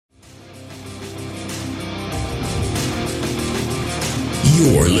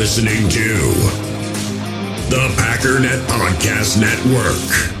You're listening to the Packernet Podcast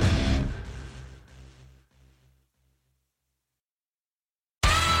Network.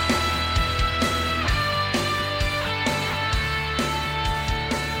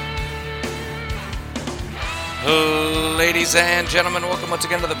 Ladies and gentlemen, welcome once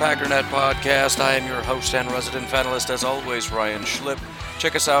again to the Packernet Podcast. I am your host and resident panelist, as always, Ryan Schlip.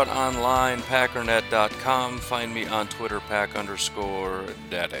 Check us out online, packernet.com. Find me on Twitter, pack_daddy.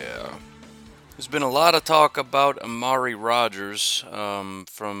 There's been a lot of talk about Amari Rodgers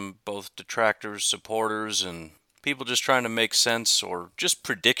from both detractors, supporters, and people just trying to make sense or just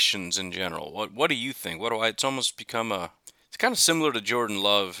predictions in general. What do you think? It's almost become it's kind of similar to Jordan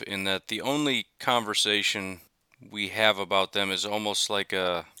Love in that the only conversation we have about them is almost like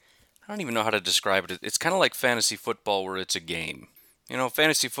I don't even know how to describe it. It's kind of like fantasy football where it's a game. You know,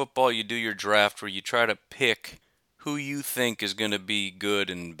 fantasy football, you do your draft where you try to pick who you think is going to be good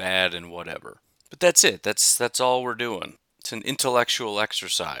and bad and whatever. But that's it. That's all we're doing. It's an intellectual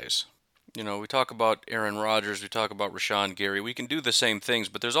exercise. You know, we talk about Aaron Rodgers, we talk about Rashawn Gary. We can do the same things,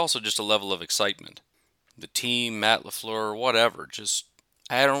 but there's also just a level of excitement. The team, Matt LaFleur, whatever.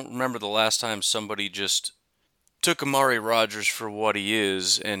 I don't remember the last time somebody just took Amari Rodgers for what he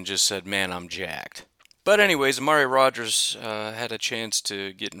is and just said, man, I'm jacked. But anyways, Amari Rodgers had a chance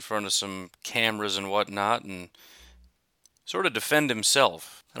to get in front of some cameras and whatnot and sort of defend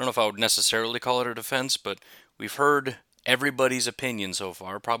himself. I don't know if I would necessarily call it a defense, but we've heard everybody's opinion so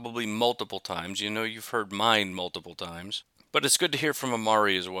far, probably multiple times. You know, you've heard mine multiple times. But it's good to hear from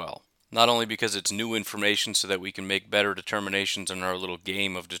Amari as well. Not only because it's new information so that we can make better determinations in our little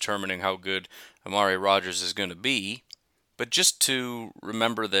game of determining how good Amari Rodgers is going to be, but just to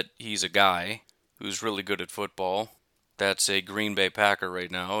remember that he's a guy who's really good at football, that's a Green Bay Packer right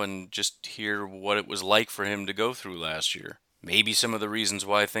now, and just hear what it was like for him to go through last year. Maybe some of the reasons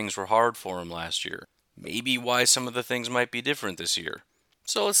why things were hard for him last year. Maybe why some of the things might be different this year.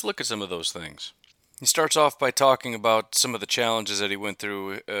 So let's look at some of those things. He starts off by talking about some of the challenges that he went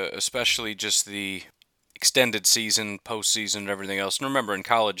through, especially just the extended season, postseason, and everything else. And remember, in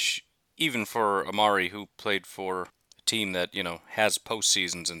college, even for Amari, who played for a team that, has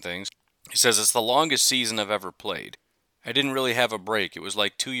postseasons and things, he says, it's the longest season I've ever played. I didn't really have a break. It was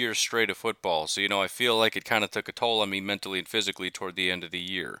like 2 years straight of football. So, I feel like it kind of took a toll on me mentally and physically toward the end of the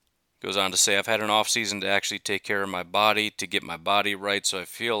year. Goes on to say, I've had an off season to actually take care of my body, to get my body right, so I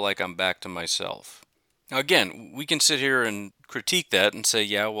feel like I'm back to myself. Now again, we can sit here and critique that and say,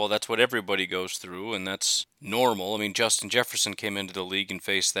 yeah, well, that's what everybody goes through, and that's normal. I mean, Justin Jefferson came into the league and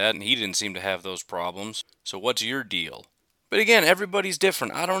faced that, and he didn't seem to have those problems. So what's your deal? But again, everybody's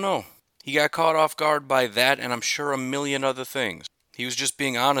different. I don't know. He got caught off guard by that, and I'm sure a million other things. He was just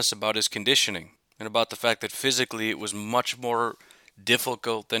being honest about his conditioning, and about the fact that physically it was much more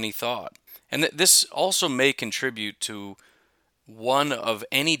difficult than he thought. And this also may contribute to one of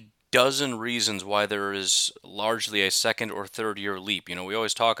any dozen reasons why there is largely a second or third year leap. We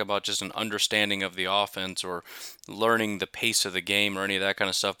always talk about just an understanding of the offense or learning the pace of the game or any of that kind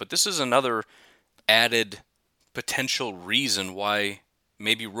of stuff. But this is another added potential reason why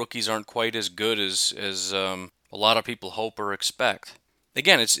maybe rookies aren't quite as good as a lot of people hope or expect.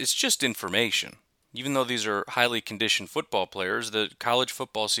 Again, it's just information. Even though these are highly conditioned football players, the college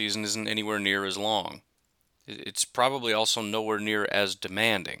football season isn't anywhere near as long. It's probably also nowhere near as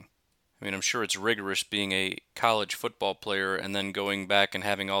demanding. I mean, I'm sure it's rigorous being a college football player and then going back and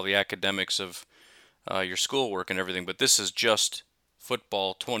having all the academics of your schoolwork and everything, but this is just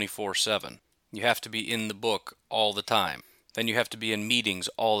football 24/7. You have to be in the book all the time. Then you have to be in meetings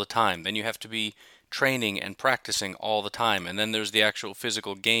all the time. Then you have to be training and practicing all the time. And then there's the actual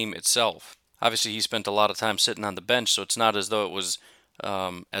physical game itself. Obviously, he spent a lot of time sitting on the bench, so it's not as though it was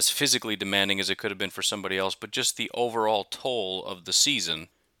as physically demanding as it could have been for somebody else, but just the overall toll of the season.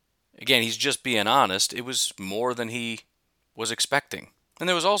 Again, he's just being honest. It was more than he was expecting. And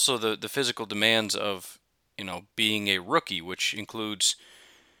there was also the physical demands of, being a rookie, which includes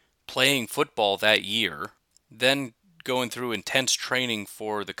playing football that year, then going through intense training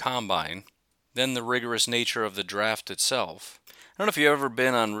for the combine, then the rigorous nature of the draft itself. I don't know if you've ever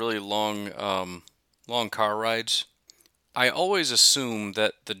been on really long car rides. I always assume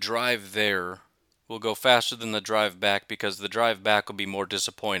that the drive there will go faster than the drive back because the drive back will be more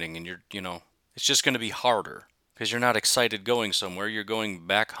disappointing and it's just going to be harder because you're not excited going somewhere. You're going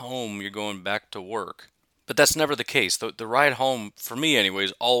back home. You're going back to work. But that's never the case. The ride home, for me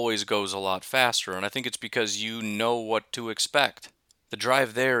anyways, always goes a lot faster, and I think it's because you know what to expect. The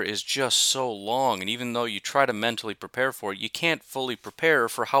drive there is just so long, and even though you try to mentally prepare for it, you can't fully prepare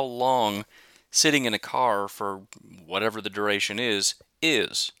for how long sitting in a car for whatever the duration is.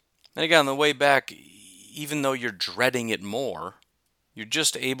 And again, on the way back, even though you're dreading it more, you're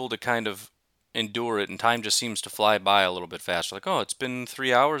just able to kind of endure it, and time just seems to fly by a little bit faster. Like, oh, it's been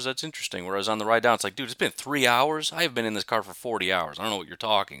 3 hours? That's interesting. Whereas on the ride down, it's like, dude, it's been 3 hours? I have been in this car for 40 hours. I don't know what you're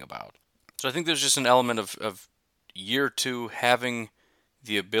talking about. So I think there's just an element of year two having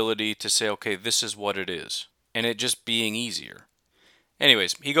the ability to say, okay, this is what it is, and it just being easier.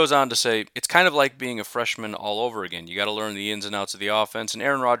 Anyways, he goes on to say, it's kind of like being a freshman all over again. You got to learn the ins and outs of the offense, and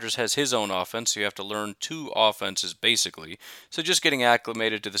Aaron Rodgers has his own offense, so you have to learn two offenses basically. So just getting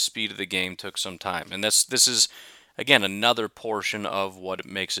acclimated to the speed of the game took some time. And this is, again, another portion of what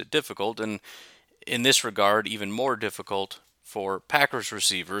makes it difficult, and in this regard, even more difficult for Packers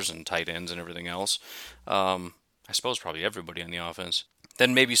receivers and tight ends and everything else. I suppose probably everybody on the offense,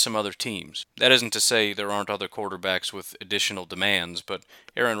 than maybe some other teams. That isn't to say there aren't other quarterbacks with additional demands, but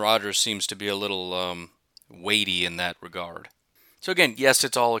Aaron Rodgers seems to be a little weighty in that regard. So again, yes,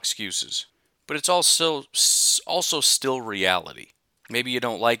 it's all excuses, but it's also still reality. Maybe you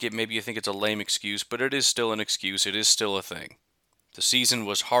don't like it, maybe you think it's a lame excuse, but it is still an excuse, it is still a thing. The season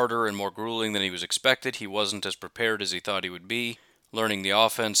was harder and more grueling than he was expected. He wasn't as prepared as he thought he would be. Learning the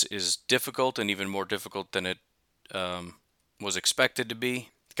offense is difficult and even more difficult than it was expected to be.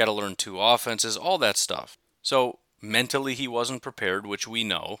 Got to learn two offenses, all that stuff. So mentally he wasn't prepared, which we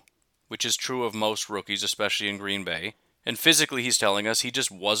know, which is true of most rookies, especially in Green Bay. And physically he's telling us he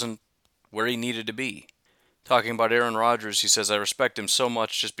just wasn't where he needed to be. Talking about Aaron Rodgers, he says, I respect him so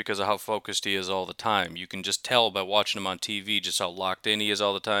much just because of how focused he is all the time. You can just tell by watching him on TV just how locked in he is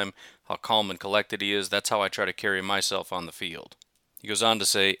all the time, how calm and collected he is. That's how I try to carry myself on the field. He goes on to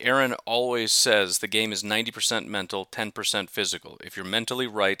say, Aaron always says the game is 90% mental, 10% physical. If you're mentally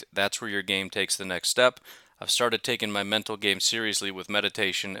right, that's where your game takes the next step. I've started taking my mental game seriously with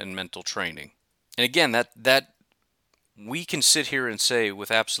meditation and mental training. And again, that we can sit here and say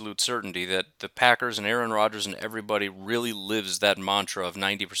with absolute certainty that the Packers and Aaron Rodgers and everybody really lives that mantra of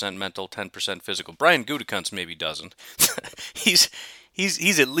 90% mental, 10% physical. Brian Gutekunst maybe doesn't. He's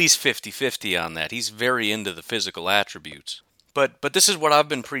at least 50-50 on that. He's very into the physical attributes. But this is what I've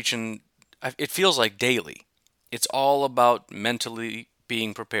been preaching, it feels like daily. It's all about mentally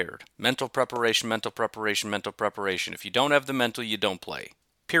being prepared. Mental preparation, mental preparation, mental preparation. If you don't have the mental, you don't play.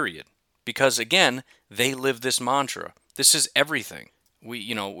 Period. Because again, they live this mantra. This is everything.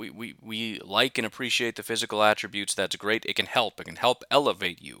 We like and appreciate the physical attributes. That's great. It can help. It can help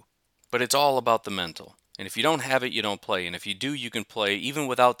elevate you. But it's all about the mental. And if you don't have it, you don't play. And if you do, you can play even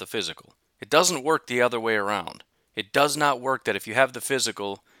without the physical. It doesn't work the other way around. It does not work that if you have the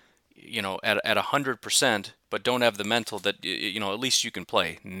physical, at 100%, but don't have the mental, that at least you can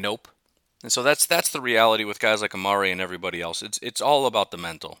play. Nope. And so that's the reality with guys like Amari and everybody else. It's all about the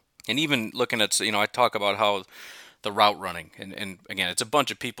mental. And even looking at, I talk about how the route running, and again, it's a bunch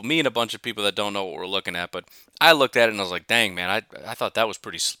of people, me and a bunch of people that don't know what we're looking at, but I looked at it and I was like, dang man, I thought that was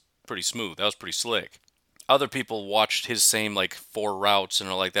pretty smooth. That was pretty slick. Other people watched his same 4 routes and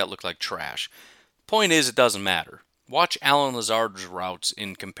are like, that looked like trash. Point is, it doesn't matter. Watch Allen Lazard's routes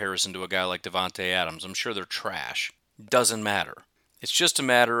in comparison to a guy like Davante Adams. I'm sure they're trash. Doesn't matter. It's just a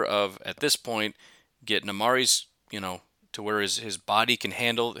matter of, at this point, getting Amari's, to where his body can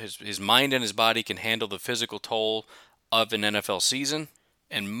handle, his mind and his body can handle the physical toll of an NFL season.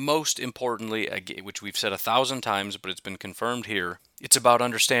 And most importantly, which we've said 1,000 times, but it's been confirmed here, it's about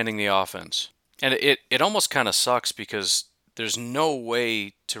understanding the offense. And it almost kind of sucks because there's no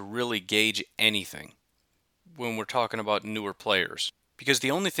way to really gauge anything when we're talking about newer players. Because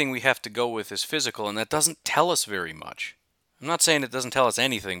the only thing we have to go with is physical, and that doesn't tell us very much. I'm not saying it doesn't tell us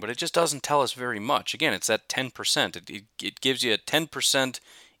anything, but it just doesn't tell us very much. Again, it's that 10%. It gives you a 10%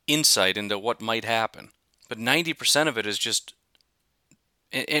 insight into what might happen. But 90% of it is just...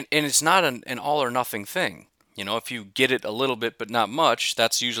 And it's not an all or nothing thing. If you get it a little bit but not much,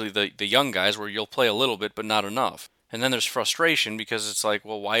 that's usually the young guys where you'll play a little bit but not enough. And then there's frustration because it's like,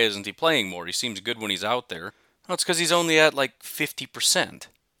 well, why isn't he playing more? He seems good when he's out there. Well, it's because he's only at 50%.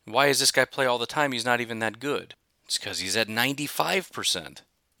 Why does this guy play all the time? He's not even that good. It's because he's at 95%.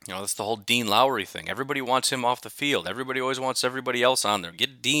 That's the whole Dean Lowry thing. Everybody wants him off the field. Everybody always wants everybody else on there.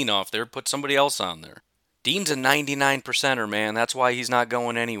 Get Dean off there, put somebody else on there. Dean's a 99%er, man. That's why he's not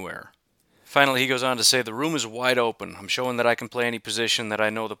going anywhere. Finally, he goes on to say, the room is wide open. I'm showing that I can play any position, that I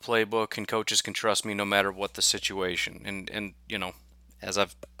know the playbook, and coaches can trust me no matter what the situation. And as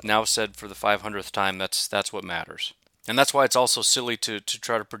I've now said for the 500th time, that's what matters. And that's why it's also silly to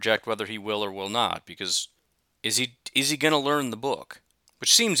try to project whether he will or will not, because is he going to learn the book?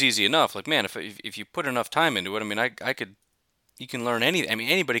 Which seems easy enough. Man, if you put enough time into it, I could, You can learn anything. I mean,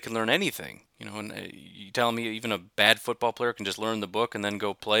 anybody can learn anything. And you tell me even a bad football player can just learn the book and then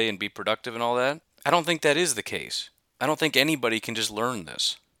go play and be productive and all that? I don't think that is the case. I don't think anybody can just learn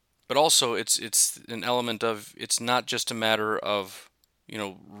this. But also, it's an element of, it's not just a matter of,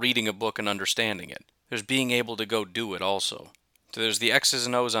 reading a book and understanding it. There's being able to go do it also. So there's the X's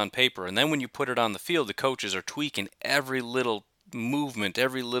and O's on paper, and then when you put it on the field, the coaches are tweaking every little movement,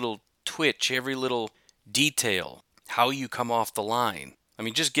 every little twitch, every little detail, how you come off the line. I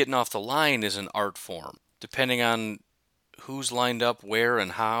mean, just getting off the line is an art form, depending on who's lined up, where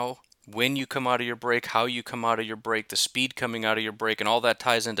and how, when you come out of your break, how you come out of your break, the speed coming out of your break, and all that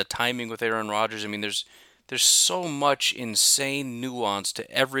ties into timing with Aaron Rodgers. I mean, there's so much insane nuance to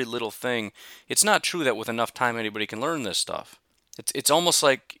every little thing. It's not true that with enough time anybody can learn this stuff. It's almost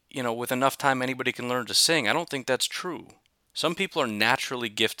like, with enough time anybody can learn to sing. I don't think that's true. Some people are naturally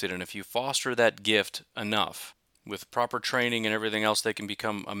gifted, and if you foster that gift enough, with proper training and everything else, they can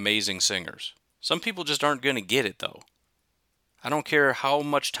become amazing singers. Some people just aren't going to get it, though. I don't care how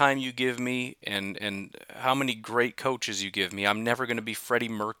much time you give me and how many great coaches you give me, I'm never going to be Freddie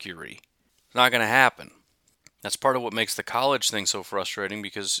Mercury. It's not going to happen. That's part of what makes the college thing so frustrating,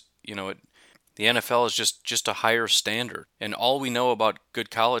 because, the NFL is just a higher standard. And all we know about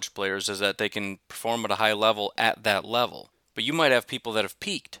good college players is that they can perform at a high level at that level. But you might have people that have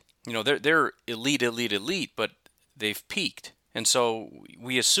peaked. They're elite, but they've peaked. And so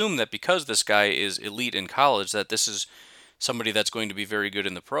we assume that because this guy is elite in college, that this is somebody that's going to be very good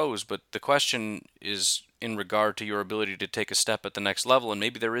in the pros. But the question is in regard to your ability to take a step at the next level, and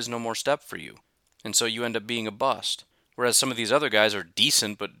maybe there is no more step for you. And so you end up being a bust. Whereas some of these other guys are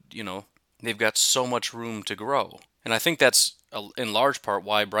decent, but, they've got so much room to grow. And I think that's in large part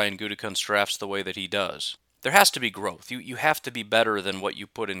why Brian Gutekunst drafts the way that he does. There has to be growth. You have to be better than what you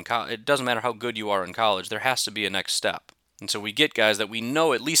put in college. It doesn't matter how good you are in college. There has to be a next step. And so we get guys that we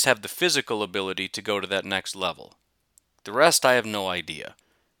know at least have the physical ability to go to that next level. The rest, I have no idea.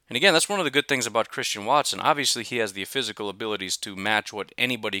 And again, that's one of the good things about Christian Watson. Obviously, he has the physical abilities to match what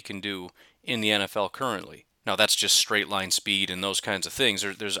anybody can do in the NFL currently. Now, that's just straight line speed and those kinds of things.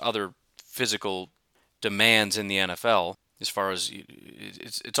 There's other physical demands in the NFL, as far as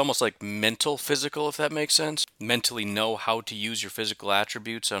it's almost like mental physical, if that makes sense. Mentally know how to use your physical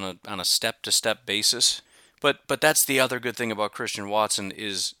attributes on a step-to-step basis. But that's the other good thing about Christian Watson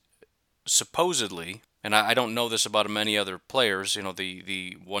is supposedly, and I don't know this about many other players,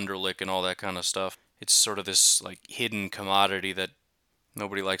 the Wonderlic and all that kind of stuff. It's sort of this like hidden commodity that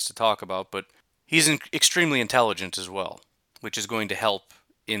nobody likes to talk about, but he's extremely intelligent as well, which is going to help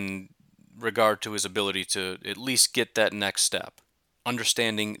in regard to his ability to at least get that next step,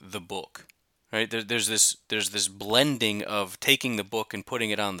 understanding the book. Right? There's this blending of taking the book and putting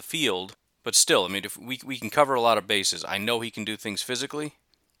it on the field, but still, I mean, if we can cover a lot of bases. I know he can do things physically.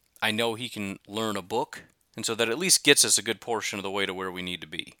 I know he can learn a book, and so that at least gets us a good portion of the way to where we need to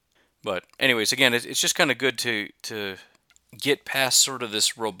be. But anyways, again, it's just kind of good to get past sort of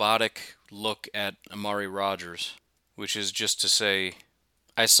this robotic look at Amari Rodgers, which is just to say,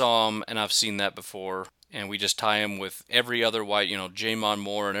 I saw him, and I've seen that before, and we just tie him with every other white, Jamon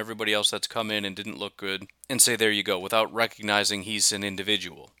Moore and everybody else that's come in and didn't look good, and say, there you go, without recognizing he's an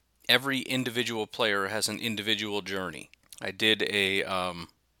individual. Every individual player has an individual journey. I did a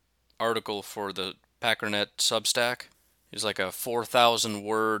article for the Packernet Substack. It's like a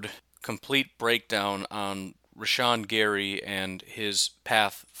 4,000-word complete breakdown on Rashawn Gary and his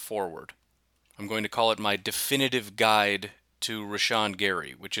path forward. I'm going to call it my definitive guide to Rashawn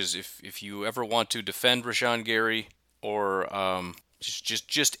Gary, which is if you ever want to defend Rashawn Gary or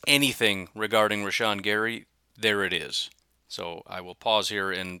just anything regarding Rashawn Gary, there it is. So I will pause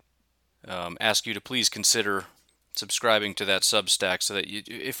here and ask you to please consider subscribing to that Substack so that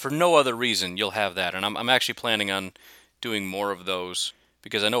if for no other reason, you'll have that. And I'm actually planning on doing more of those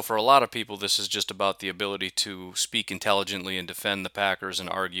because I know for a lot of people this is just about the ability to speak intelligently and defend the Packers and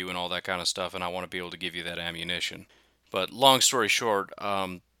argue and all that kind of stuff, and I want to be able to give you that ammunition. But long story short,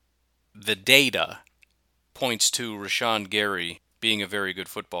 the data points to Rashawn Gary being a very good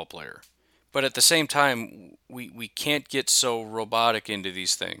football player. But at the same time, we can't get so robotic into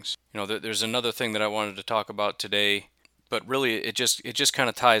these things. There's another thing that I wanted to talk about today, but really it just kind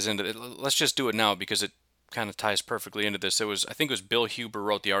of ties into it. Let's just do it now because it kind of ties perfectly into this. I think it was Bill Huber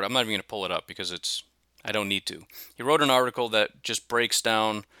wrote the article. I'm not even going to pull it up because I don't need to. He wrote an article that just breaks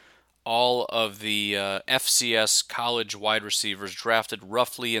down all of the FCS college wide receivers drafted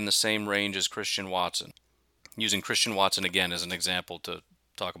roughly in the same range as Christian Watson, using Christian Watson again as an example to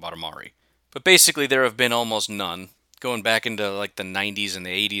talk about Amari. But basically there have been almost none. Going back into like the 90s and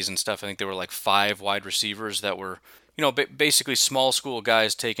the 80s and stuff, I think there were like 5 wide receivers that were, basically small school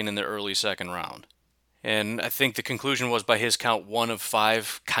guys taken in the early second round. And I think the conclusion was, by his count, 1 of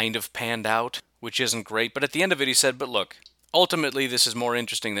 5 kind of panned out, which isn't great. But at the end of it, he said, but look, ultimately this is more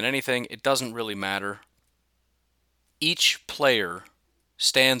interesting than anything. It doesn't really matter. Each player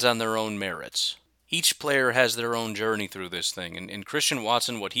stands on their own merits. Each player has their own journey through this thing. And Christian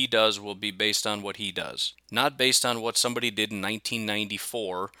Watson, what he does will be based on what he does, not based on what somebody did in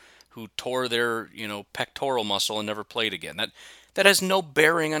 1994 who tore their, pectoral muscle and never played again. That has no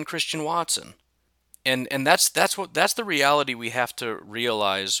bearing on Christian Watson. And that's the reality we have to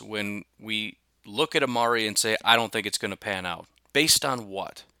realize when we look at Amari and say, I don't think it's going to pan out. Based on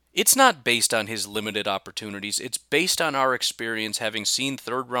what? It's not based on his limited opportunities. It's based on our experience having seen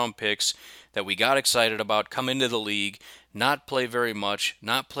third-round picks that we got excited about come into the league, not play very much,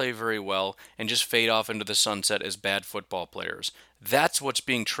 not play very well, and just fade off into the sunset as bad football players. That's what's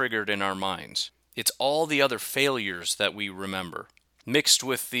being triggered in our minds. It's all the other failures that we remember, mixed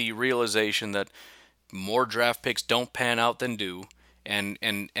with the realization that more draft picks don't pan out than do, and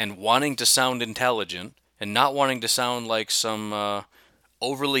wanting to sound intelligent and not wanting to sound like some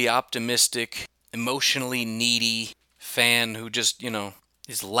overly optimistic, emotionally needy fan who just,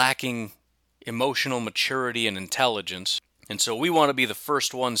 is lacking emotional maturity and intelligence. And so we want to be the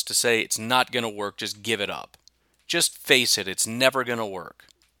first ones to say it's not going to work, just give it up. Just face it, it's never going to work.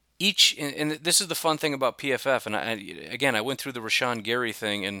 And this is the fun thing about PFF, and I went through the Rashawn Gary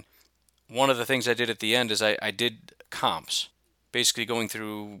thing, and one of the things I did at the end is I did comps, basically going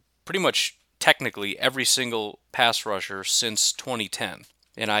through pretty much technically every single pass rusher since 2010.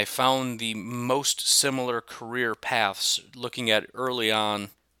 And I found the most similar career paths looking at early on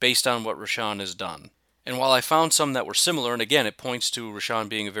based on what Rashawn has done. And while I found some that were similar, and again, it points to Rashawn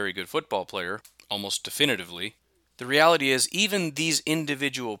being a very good football player, almost definitively, the reality is even these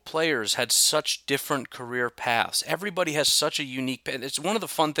individual players had such different career paths. Everybody has such a unique path. It's one of the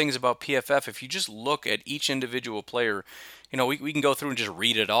fun things about PFF. If you just look at each individual player, we can go through and just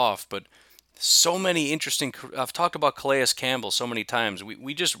read it off, but so many interesting. I've talked about Calais Campbell so many times.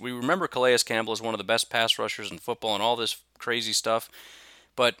 We remember Calais Campbell as one of the best pass rushers in football and all this crazy stuff.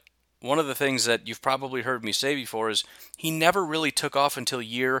 But one of the things that you've probably heard me say before is he never really took off until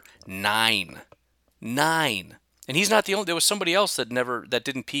year 9. 9. And he's not the only. There was somebody else that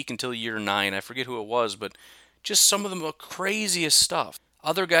didn't peak until year 9. I forget who it was, but just some of the craziest stuff.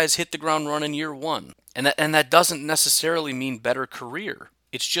 Other guys hit the ground running year 1, and that doesn't necessarily mean better career.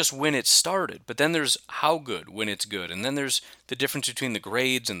 It's just when it started. But then there's how good when it's good, and then there's the difference between the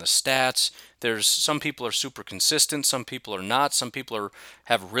grades and the stats. There's some people are super consistent, some people are not. Some people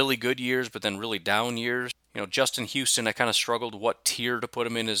have really good years, but then really down years. Justin Houston, I kind of struggled what tier to put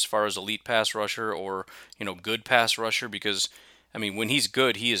him in as far as elite pass rusher or, good pass rusher, because, when he's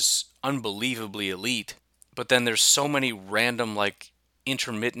good, he is unbelievably elite. But then there's so many random,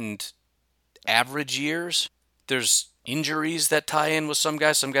 intermittent average years. There's injuries that tie in with some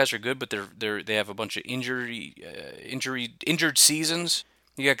guys. Some guys are good, but they have a bunch of injured seasons.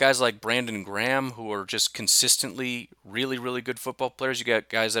 You got guys like Brandon Graham who are just consistently really, really good football players. You got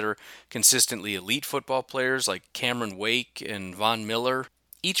guys that are consistently elite football players like Cameron Wake and Von Miller.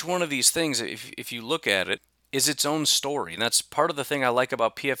 Each one of these things, if you look at it, is its own story. And that's part of the thing I like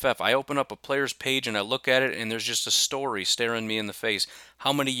about PFF. I open up a player's page and I look at it and there's just a story staring me in the face.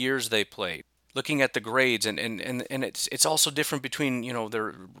 How many years they played. Looking at the grades, and it's also different between,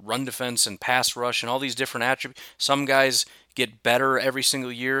 their run defense and pass rush and all these different attributes. Some guys get better every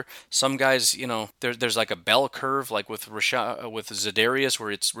single year. Some guys, there's like a bell curve, like with Za'Darius,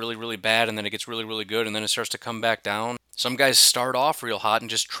 where it's really, really bad and then it gets really, really good and then it starts to come back down. Some guys start off real hot and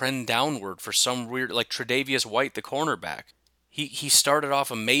just trend downward for some weird, like Tre'Davious White, the cornerback. He started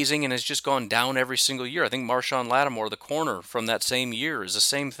off amazing and has just gone down every single year. I think Marshawn Lattimore, the corner from that same year, is the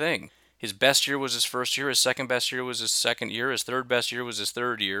same thing. His best year was his first year, his second best year was his second year, his third best year was his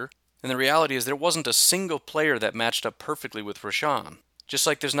third year. And the reality is there wasn't a single player that matched up perfectly with Rashawn. Just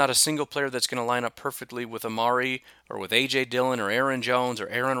like there's not a single player that's going to line up perfectly with Amari or with A.J. Dillon or Aaron Jones or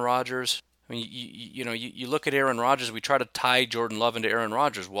Aaron Rodgers. You look at Aaron Rodgers, we try to tie Jordan Love into Aaron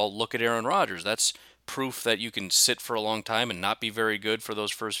Rodgers. Well, look at Aaron Rodgers. That's proof that you can sit for a long time and not be very good for those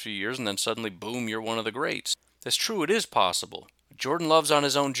first few years, and then suddenly, boom, you're one of the greats. That's true, it is possible. Jordan Love's on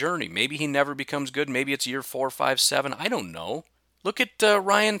his own journey. Maybe he never becomes good. Maybe it's year 4, 5, 7. I don't know. Look at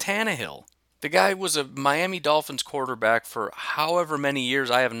Ryan Tannehill. The guy was a Miami Dolphins quarterback for however many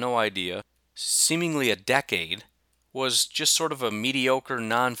years, I have no idea. Seemingly a decade. Was just sort of a mediocre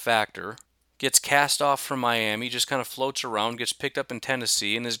non-factor. Gets cast off from Miami, just kind of floats around, gets picked up in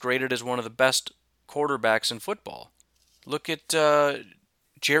Tennessee, and is graded as one of the best quarterbacks in football. Look at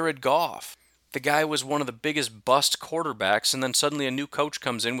Jared Goff. The guy was one of the biggest bust quarterbacks, and then suddenly a new coach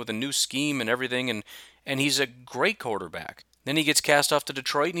comes in with a new scheme and everything, and he's a great quarterback. Then he gets cast off to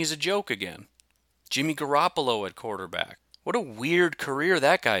Detroit, and he's a joke again. Jimmy Garoppolo at quarterback. What a weird career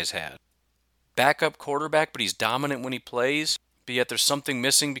that guy's had. Backup quarterback, but he's dominant when he plays, but yet there's something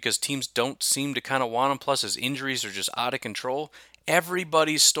missing because teams don't seem to kind of want him, plus his injuries are just out of control.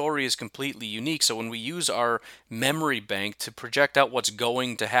 Everybody's story is completely unique, so when we use our memory bank to project out what's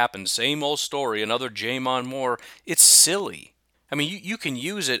going to happen, same old story, another Jamon Moore, it's silly. I mean, you can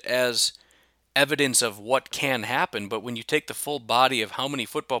use it as evidence of what can happen, but when you take the full body of how many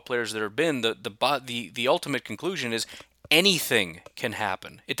football players there have been, the ultimate conclusion is anything can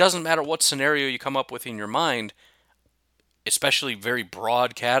happen. It doesn't matter what scenario you come up with in your mind, especially very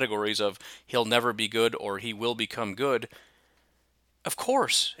broad categories of he'll never be good or he will become good. Of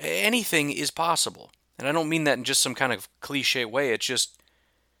course, anything is possible. And I don't mean that in just some kind of cliche way. It's just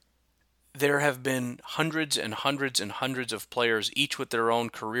there have been hundreds and hundreds and hundreds of players, each with their own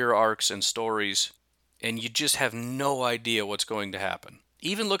career arcs and stories, and you just have no idea what's going to happen.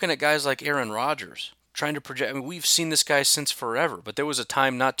 Even looking at guys like Aaron Rodgers, trying to project, I mean, we've seen this guy since forever, but there was a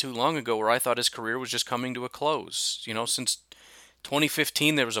time not too long ago where I thought his career was just coming to a close. You know, since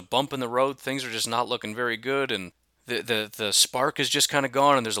 2015, there was a bump in the road, things are just not looking very good, and the spark is just kind of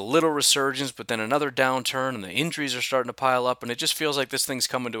gone, and there's a little resurgence, but then another downturn, and the injuries are starting to pile up, and it just feels like this thing's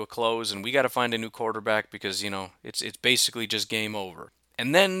coming to a close, and we got to find a new quarterback because, you know, it's basically just game over.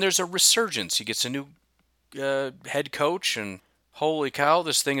 And then there's a resurgence. He gets a new head coach, and holy cow,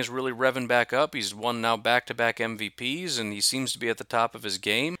 this thing is really revving back up. He's won now back-to-back MVPs, and he seems to be at the top of his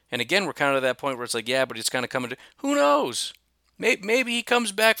game. And again, we're kind of at that point where it's like, yeah, but it's kind of coming to, who knows? Maybe he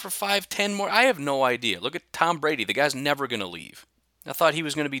comes back for 5, 10 more. I have no idea. Look at Tom Brady. The guy's never going to leave. I thought he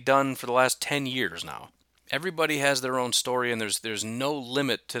was going to be done for the last 10 years now. Everybody has their own story, and there's no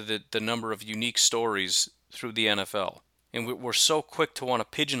limit to the number of unique stories through the NFL. And we're so quick to want to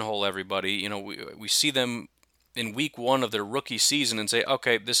pigeonhole everybody. You know, we see them in week 1 of their rookie season and say,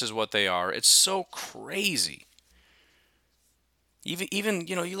 okay, this is what they are. It's so crazy. Even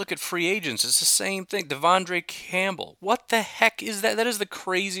you know, you look at free agents, it's the same thing. Devondre Campbell. What the heck is that? That is the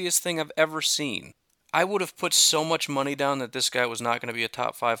craziest thing I've ever seen. I would have put so much money down that this guy was not going to be a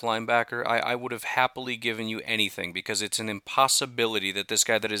top 5 linebacker. I would have happily given you anything because it's an impossibility that this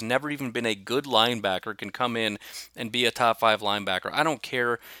guy that has never even been a good linebacker can come in and be a top 5 linebacker. I don't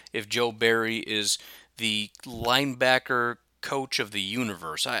care if Joe Barry is the linebacker coach of the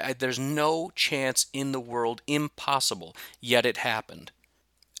universe. There's no chance in the world, impossible, yet it happened.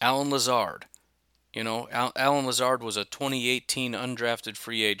 Allen Lazard. You know, Allen Lazard was a 2018 undrafted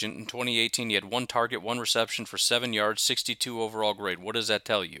free agent. In 2018, he had 1 target, 1 reception for 7 yards, 62 overall grade. What does that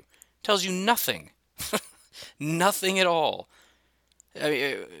tell you? It tells you nothing. Nothing at all. I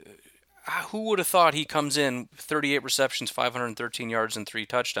mean, who would have thought he comes in 38 receptions, 513 yards, and 3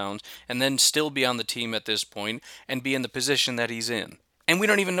 touchdowns, and then still be on the team at this point and be in the position that he's in? And we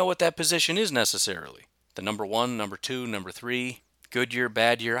don't even know what that position is necessarily. The number 1, number 2, number 3, good year,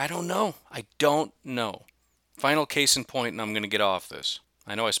 bad year, I don't know. I don't know. Final case in point, and I'm going to get off this.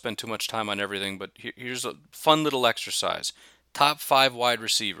 I know I spend too much time on everything, but here's a fun little exercise. Top 5 wide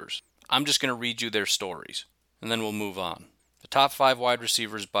receivers. I'm just going to read you their stories, and then we'll move on. The top 5 wide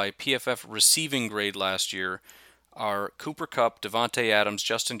receivers by PFF receiving grade last year are Cooper Kupp, Davante Adams,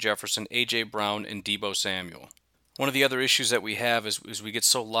 Justin Jefferson, A.J. Brown, and Deebo Samuel. One of the other issues that we have is we get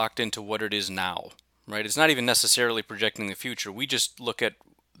so locked into what it is now, right? It's not even necessarily projecting the future. We just look at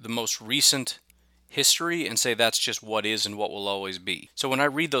the most recent history and say that's just what is and what will always be. So when I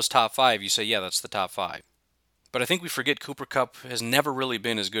read those top 5, you say, yeah, that's the top 5. But I think we forget Cooper Kupp has never really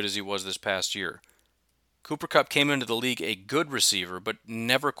been as good as he was this past year. Cooper Kupp came into the league a good receiver, but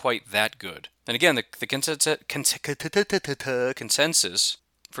never quite that good. And again, the consensus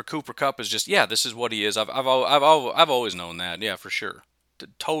for Cooper Kupp is just, yeah, this is what he is. I've always known that, yeah, for sure.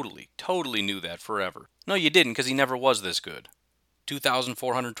 Totally knew that forever. No, you didn't, because he never was this good.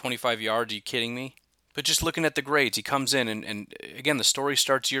 2,425 yards, are you kidding me? But just looking at the grades, he comes in, and again, the story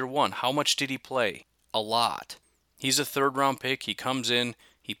starts year 1. How much did he play? A lot. He's a 3rd-round pick. He comes in.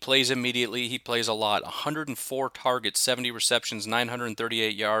 He plays immediately. He plays a lot. 104 targets, 70 receptions,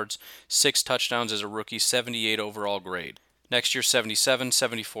 938 yards, 6 touchdowns as a rookie, 78 overall grade. Next year, 77,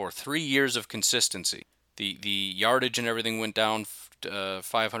 74. 3 years of consistency. The yardage and everything went down,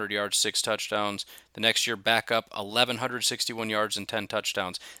 500 yards, 6 touchdowns. The next year, back up, 1,161 yards and 10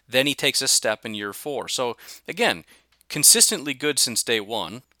 touchdowns. Then he takes a step in year 4. So, again, consistently good since day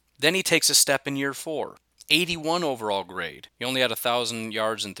 1. Then he takes a step in year 4. 81 overall grade. He only had 1,000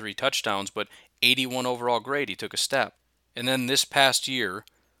 yards and 3 touchdowns, but 81 overall grade. He took a step. And then this past year,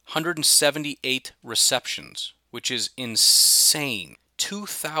 178 receptions, which is insane.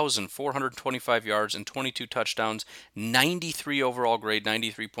 2,425 yards and 22 touchdowns, 93 overall grade,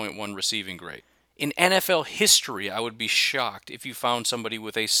 93.1 receiving grade. In NFL history, I would be shocked if you found somebody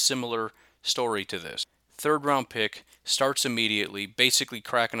with a similar story to this. Third round pick, starts immediately, basically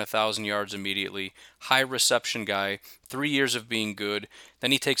cracking 1,000 yards immediately, high reception guy, 3 years of being good,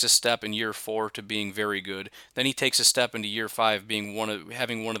 then he takes a step in year 4 to being very good, then he takes a step into year 5 being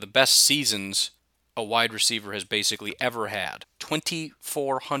having one of the best seasons a wide receiver has basically ever had.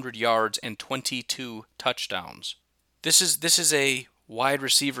 2,400 yards and 22 touchdowns. This is a wide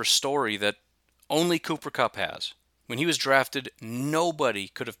receiver story that only Cooper Kupp has. When he was drafted, nobody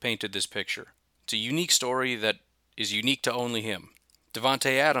could have painted this picture. It's a unique story that is unique to only him.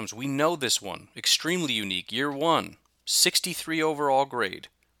 Davante Adams, we know this one. Extremely unique. Year 1, 63 overall grade,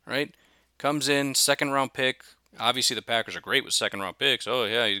 right? Comes in, second round pick. Obviously, the Packers are great with second round picks. Oh,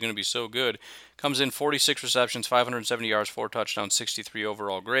 yeah, he's going to be so good. Comes in 46 receptions, 570 yards, 4 touchdowns, 63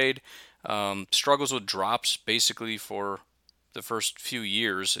 overall grade. Struggles with drops basically for the first few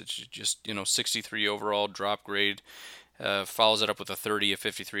years. It's just, 63 overall drop grade. Follows it up with a 30, a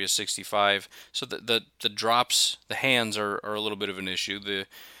 53, a 65. So the drops, the hands are a little bit of an issue.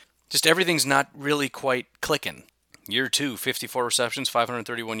 Just everything's not really quite clicking. Year 2, 54 receptions,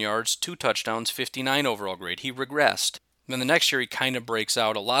 531 yards, 2 touchdowns, 59 overall grade. He regressed. Then the next year he kind of breaks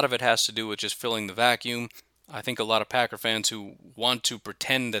out. A lot of it has to do with just filling the vacuum. I think a lot of Packer fans who want to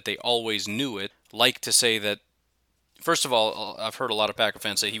pretend that they always knew it like to say that, first of all, I've heard a lot of Packer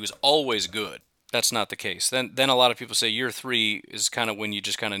fans say he was always good. That's not the case. Then a lot of people say year 3 is kind of when you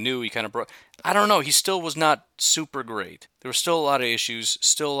just kind of knew, he kind of broke. I don't know. He still was not super great. There were still a lot of issues,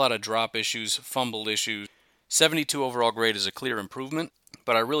 still a lot of drop issues, fumbled issues. 72 overall grade is a clear improvement,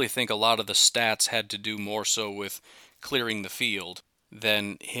 but I really think a lot of the stats had to do more so with clearing the field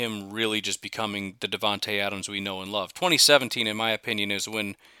than him really just becoming the Davante Adams we know and love. 2017, in my opinion, is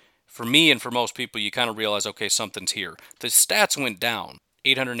when, for me and for most people, you kind of realize, okay, something's here. The stats went down.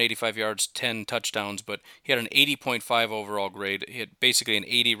 885 yards, 10 touchdowns, but he had an 80.5 overall grade. He had basically an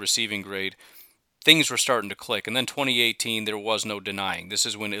 80 receiving grade. Things were starting to click. And then 2018, there was no denying. This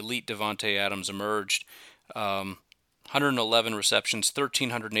is when elite Davante Adams emerged. 111 receptions,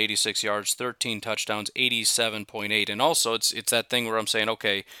 1,386 yards, 13 touchdowns, 87.8. And also, it's that thing where I'm saying,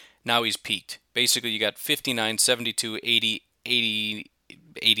 okay, now he's peaked. Basically, you got 59, 72, 80, 80,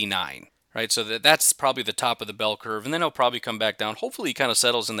 89. Right, so that's probably the top of the bell curve, and then he'll probably come back down. Hopefully he kind of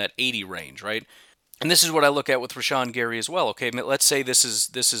settles in that 80 range, right? And this is what I look at with Rashawn Gary as well. Okay, let's say this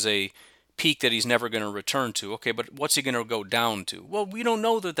is a peak that he's never going to return to. Okay, but what's he going to go down to? Well, we don't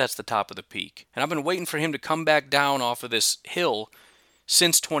know that that's the top of the peak. And I've been waiting for him to come back down off of this hill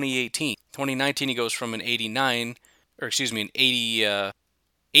since 2018. 2019 he goes from an 89, or excuse me, an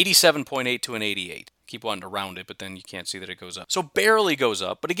 87.8 to an 88. Keep wanting to round it, but then you can't see that it goes up. So barely goes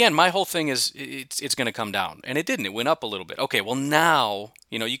up. But again, my whole thing is it's going to come down. And it didn't. It went up a little bit. Okay, well now,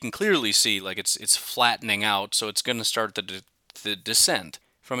 you can clearly see like it's flattening out. So it's going to start the descent.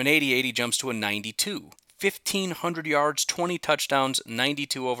 From an 88, he jumps to a 92. 1,500 yards, 20 touchdowns,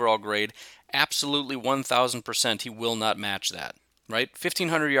 92 overall grade. Absolutely 1,000% he will not match that. Right?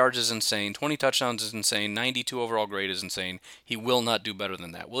 1,500 yards is insane. 20 touchdowns is insane. 92 overall grade is insane. He will not do better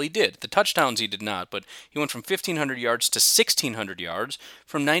than that. Well, he did. The touchdowns he did not, but he went from 1,500 yards to 1,600 yards,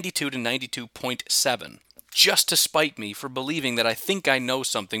 from 92 to 92.7. Just to spite me for believing that I think I know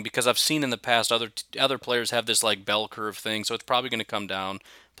something, because I've seen in the past other players have this like bell curve thing, so it's probably going to come down.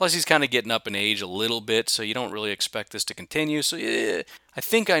 Plus, he's kind of getting up in age a little bit, so you don't really expect this to continue. So yeah, I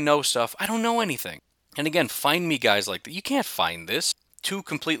think I know stuff. I don't know anything. And again, find me guys like that. You can't find this. 2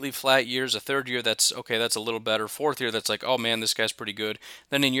 completely flat years, a third year that's okay, that's a little better. Fourth year that's like, oh man, this guy's pretty good.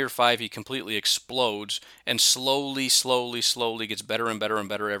 Then in year 5 he completely explodes and slowly gets better and better and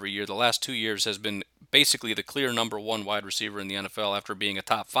better every year. The last 2 years has been basically the clear number 1 wide receiver in the NFL after being a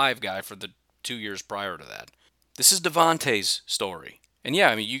top 5 guy for the 2 years prior to that. This is Davante's story. And yeah,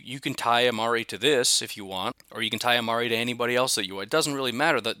 I mean, you can tie Amari to this if you want, or you can tie Amari to anybody else that you want. It doesn't really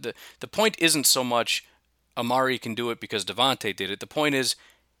matter. The point isn't so much Amari can do it because Davante did it. The point is,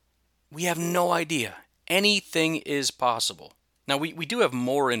 we have no idea. Anything is possible. Now, we do have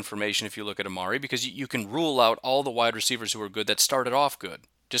more information if you look at Amari, because you can rule out all the wide receivers who are good that started off good.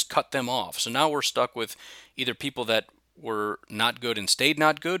 Just cut them off. So now we're stuck with either people that were not good and stayed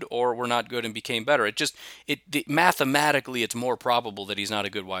not good, or were not good and became better. Mathematically, it's more probable that he's not a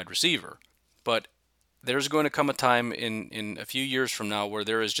good wide receiver. But there's going to come a time in a few years from now where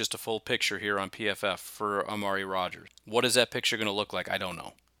there is just a full picture here on PFF for Amari Rodgers. What is that picture going to look like? I don't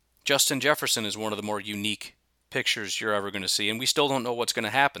know. Justin Jefferson is one of the more unique pictures you're ever going to see, and we still don't know what's going to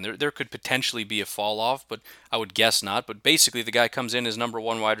happen. There could potentially be a fall off, but I would guess not. But basically, the guy comes in as number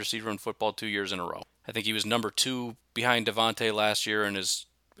 1 wide receiver in football 2 years in a row. I think he was number 2 behind Devontae last year and is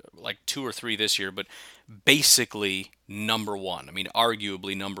like 2 or 3 this year, but basically number 1. I mean,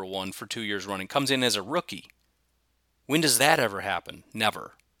 arguably number 1 for 2 years running. Comes in as a rookie. When does that ever happen?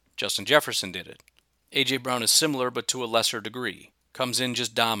 Never. Justin Jefferson did it. A.J. Brown is similar, but to a lesser degree. Comes in,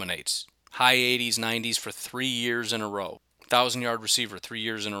 just dominates. High 80s, 90s for 3 years in a row. 1,000-yard receiver 3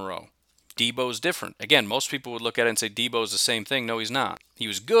 years in a row. Debo's different. Again, most people would look at it and say Debo's the same thing. No, he's not. He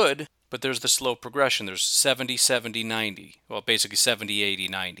was good, but there's the slow progression. There's 70, 70, 90. Well, basically 70, 80,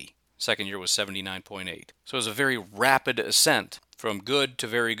 90. Second year was 79.8. So it was a very rapid ascent from good to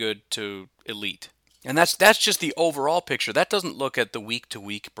very good to elite. And that's just the overall picture. That doesn't look at the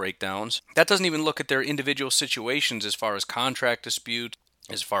week-to-week breakdowns. That doesn't even look at their individual situations as far as contract dispute,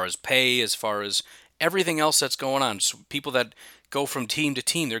 as far as pay, as far as everything else that's going on. So people that go from team to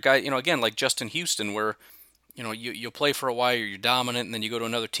team. They're guys, again, like Justin Houston, where you play for a while, you're dominant, and then you go to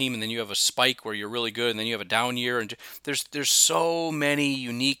another team, and then you have a spike where you're really good, and then you have a down year. And there's so many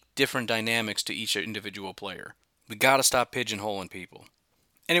unique, different dynamics to each individual player. We got to stop pigeonholing people.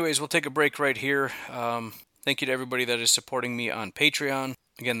 Anyways, we'll take a break right here. Thank you to everybody that is supporting me on Patreon.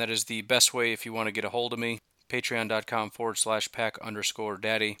 Again, that is the best way if you want to get a hold of me.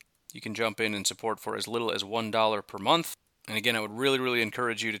 Patreon.com/pack_daddy. You can jump in and support for as little as $1 per month. And again, I would really, really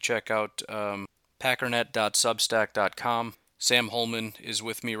encourage you to check out packernet.substack.com. Sam Holman is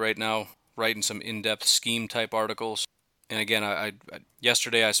with me right now, writing some in-depth scheme-type articles. And again,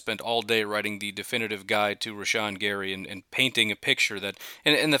 yesterday I spent all day writing the definitive guide to Rashawn Gary and painting a picture that...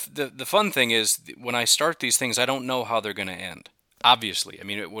 And the fun thing is, when I start these things, I don't know how they're going to end. Obviously. I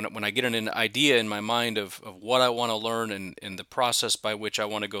mean, when I get an idea in my mind of what I want to learn and the process by which I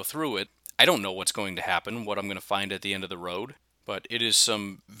want to go through it, I don't know what's going to happen, what I'm going to find at the end of the road. But it is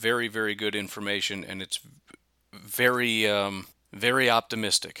some very, very good information, and it's very, very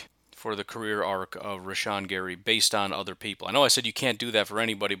optimistic for the career arc of Rashawn Gary based on other people. I know I said you can't do that for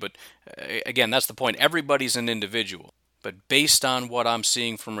anybody, but again, that's the point. Everybody's an individual. But based on what I'm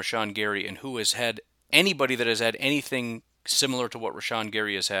seeing from Rashawn Gary and who has had anybody that has had anything similar to what Rashawn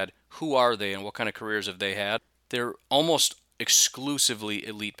Gary has had, who are they and what kind of careers have they had? They're almost exclusively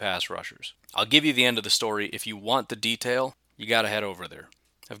elite pass rushers. I'll give you the end of the story. If you want the detail, you got to head over there.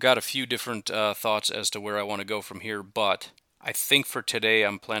 I've got a few different thoughts as to where I want to go from here, but I think for today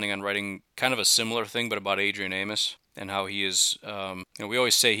I'm planning on writing kind of a similar thing, but about Adrian Amos and how he is. We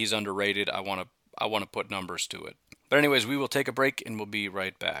always say he's underrated. I want to put numbers to it. But anyways, we will take a break and we'll be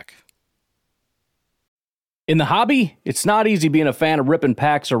right back. In the hobby, it's not easy being a fan of ripping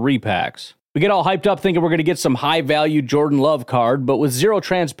packs or repacks. We get all hyped up thinking we're going to get some high-value Jordan Love card, but with zero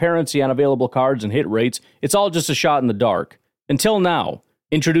transparency on available cards and hit rates, it's all just a shot in the dark. Until now,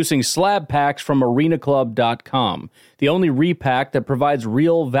 introducing slab packs from arenaclub.com, the only repack that provides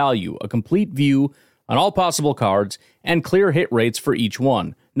real value, a complete view on all possible cards, and clear hit rates for each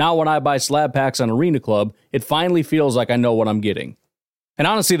one. Now when I buy slab packs on Arena Club, it finally feels like I know what I'm getting. And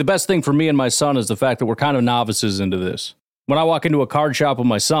honestly, the best thing for me and my son is the fact that we're kind of novices into this. When I walk into a card shop with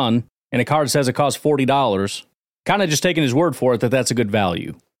my son, and a card says it costs $40, kind of just taking his word for it that that's a good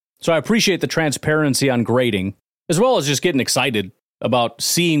value. So I appreciate the transparency on grading, as well as just getting excited about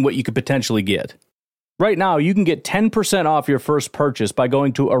seeing what you could potentially get. Right now, you can get 10% off your first purchase by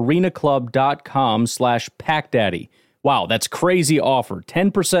going to arenaclub.com/packdaddy. Wow, that's crazy offer.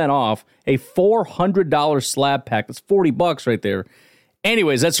 10% off a $400 slab pack. That's $40 right there.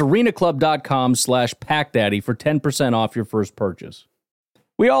 Anyways, that's arenaclub.com/packdaddy for 10% off your first purchase.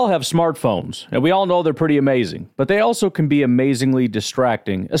 We all have smartphones, and we all know they're pretty amazing, but they also can be amazingly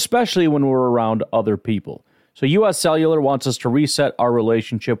distracting, especially when we're around other people. So US Cellular wants us to reset our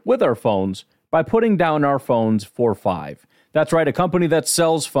relationship with our phones by putting down our phones for $5. That's right, a company that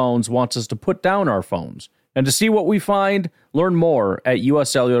sells phones wants us to put down our phones. And to see what we find, learn more at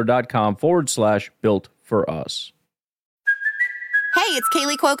uscellular.com/built for us. Hey, it's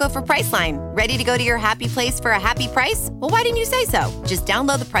Kaylee Cuoco for Priceline. Ready to go to your happy place for a happy price? Well, why didn't you say so? Just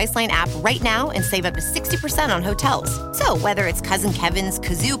download the Priceline app right now and save up to 60% on hotels. So whether it's Cousin Kevin's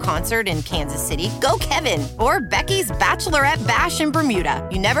Kazoo Concert in Kansas City, go Kevin, or Becky's Bachelorette Bash in Bermuda,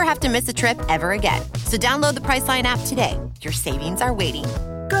 you never have to miss a trip ever again. So download the Priceline app today. Your savings are waiting.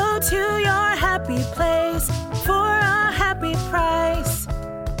 Go to your happy place for a happy price.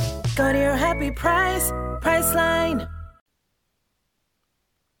 Go to your happy price, Priceline.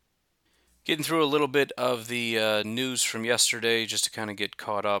 Getting through a little bit of the news from yesterday just to kind of get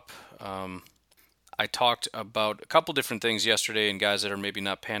caught up. I talked about a couple different things yesterday and guys that are maybe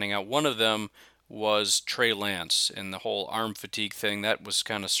not panning out. One of them was Trey Lance and the whole arm fatigue thing. That was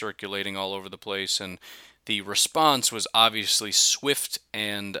kind of circulating all over the place, and the response was obviously swift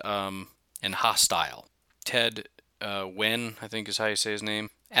and hostile. Ted Nguyen, I think is how you say his name,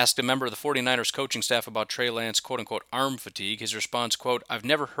 asked a member of the 49ers coaching staff about Trey Lance, quote-unquote, arm fatigue. His response, quote, "I've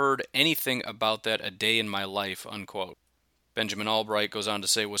never heard anything about that a day in my life," unquote. Benjamin Albright goes on to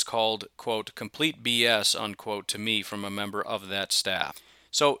say was called, quote, "complete BS," unquote, to me from a member of that staff.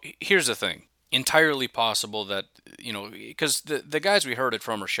 So here's the thing. Entirely possible that, because the guys we heard it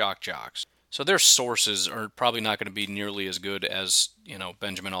from are shock jocks. So their sources are probably not going to be nearly as good as,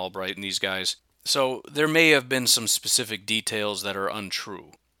 Benjamin Albright and these guys. So there may have been some specific details that are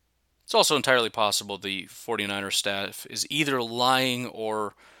untrue. It's also entirely possible the 49ers staff is either lying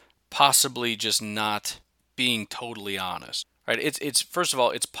or possibly just not being totally honest. Right? It's first of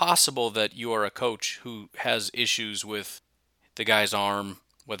all, it's possible that you are a coach who has issues with the guy's arm,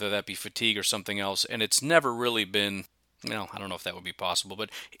 whether that be fatigue or something else, and it's never really been, I don't know if that would be possible, but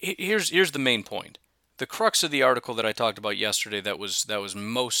here's the main point. The crux of the article that I talked about yesterday that was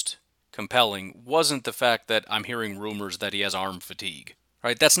most compelling wasn't the fact that I'm hearing rumors that he has arm fatigue.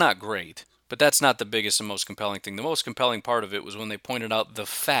 Right? That's not great, but that's not the biggest and most compelling thing. The most compelling part of it was when they pointed out the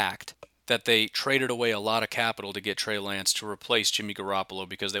fact that they traded away a lot of capital to get Trey Lance to replace Jimmy Garoppolo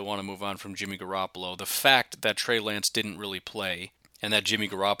because they want to move on from Jimmy Garoppolo. The fact that Trey Lance didn't really play and that Jimmy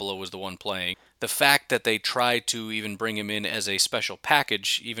Garoppolo was the one playing. The fact that they tried to even bring him in as a special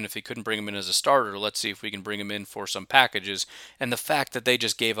package, even if they couldn't bring him in as a starter, let's see if we can bring him in for some packages. And the fact that they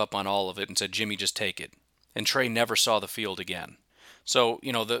just gave up on all of it and said, Jimmy, just take it. And Trey never saw the field again. So,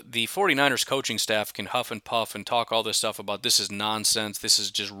 the 49ers coaching staff can huff and puff and talk all this stuff about this is nonsense, this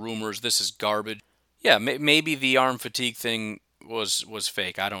is just rumors, this is garbage. Yeah, maybe the arm fatigue thing was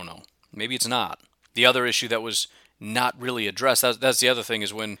fake. I don't know. Maybe it's not. The other issue that was not really addressed, that's the other thing,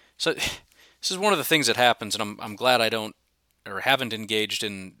 is when... So this is one of the things that happens, and I'm glad I don't or haven't engaged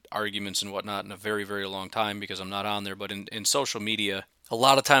in arguments and whatnot in a very, very long time because I'm not on there, but in social media, a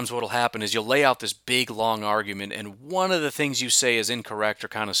lot of times what will happen is you'll lay out this big, long argument, and one of the things you say is incorrect or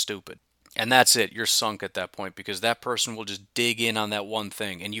kind of stupid. And that's it. You're sunk at that point because that person will just dig in on that one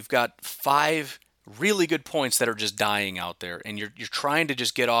thing. And you've got 5 really good points that are just dying out there. And you're trying to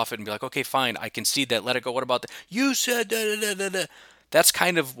just get off it and be like, okay, fine, I concede that. Let it go. What about that? You said da-da-da-da-da. That's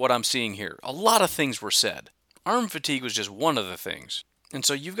kind of what I'm seeing here. A lot of things were said. Arm fatigue was just one of the things. And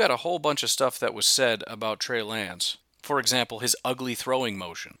so you've got a whole bunch of stuff that was said about Trey Lance. For example, his ugly throwing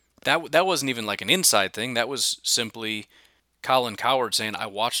motion. That wasn't even like an inside thing. That was simply Colin Cowherd saying, I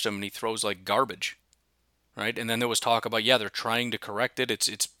watched him and he throws like garbage. Right? And then there was talk about, they're trying to correct it.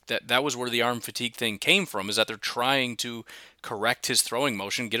 It's that was where the arm fatigue thing came from, is that they're trying to correct his throwing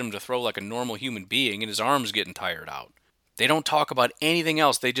motion, get him to throw like a normal human being, and his arm's getting tired out. They don't talk about anything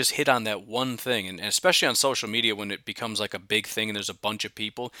else. They just hit on that one thing. And especially on social media when it becomes like a big thing and there's a bunch of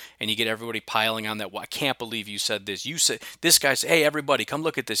people and you get everybody piling on that, well, I can't believe you said this. You said, this guy said, hey, everybody, come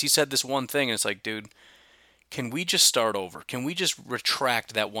look at this. He said this one thing. And it's like, dude, can we just start over? Can we just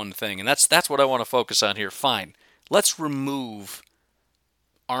retract that one thing? And that's what I want to focus on here. Fine. Let's remove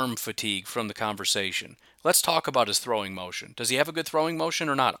arm fatigue from the conversation. Let's talk about his throwing motion. Does he have a good throwing motion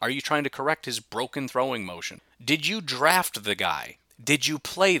or not? Are you trying to correct his broken throwing motion? Did you draft the guy? Did you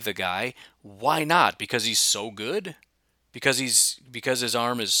play the guy? Why not? Because he's so good? Because his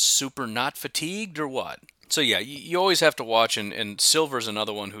arm is super not fatigued or what? So yeah, you always have to watch, and Silver's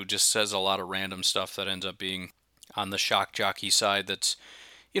another one who just says a lot of random stuff that ends up being on the shock jockey side. That's,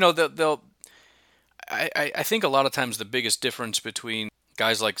 I think a lot of times the biggest difference between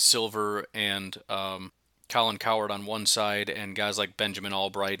guys like Silver and Colin Cowherd on one side and guys like Benjamin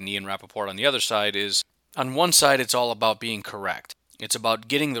Albright and Ian Rappaport on the other side is, on one side it's all about being correct. It's about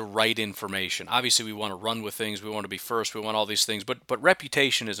getting the right information. Obviously we want to run with things, we want to be first, we want all these things, but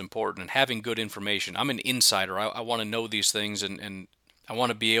reputation is important and having good information. I'm an insider, I want to know these things and I want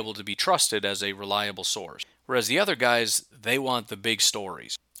to be able to be trusted as a reliable source. Whereas the other guys, they want the big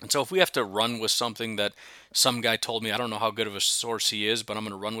stories. And so if we have to run with something that some guy told me, I don't know how good of a source he is, but I'm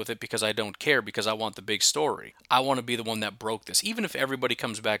going to run with it because I don't care, because I want the big story. I want to be the one that broke this. Even if everybody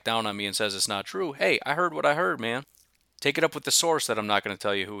comes back down on me and says it's not true, hey, I heard what I heard, man. Take it up with the source that I'm not going to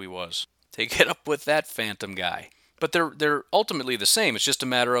tell you who he was. Take it up with that phantom guy. But they're ultimately the same. It's just a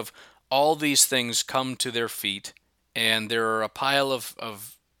matter of all these things come to their feet, and there are a pile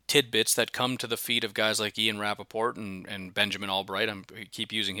of tidbits that come to the feet of guys like Ian Rappaport and Benjamin Albright. I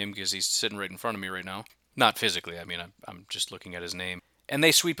keep using him because he's sitting right in front of me right now. Not physically, I mean, I'm just looking at his name. And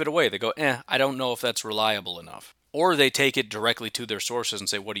they sweep it away. They go, I don't know if that's reliable enough. Or they take it directly to their sources and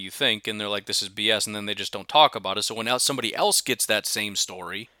say, what do you think? And they're like, this is BS, and then they just don't talk about it. So when somebody else gets that same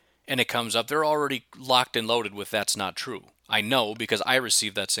story, and it comes up, they're already locked and loaded with that's not true. I know because I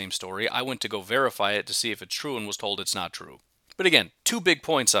received that same story. I went to go verify it to see if it's true and was told it's not true. But again, 2 big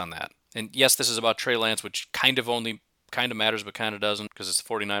points on that. And yes, this is about Trey Lance, which kind of matters but kind of doesn't because it's the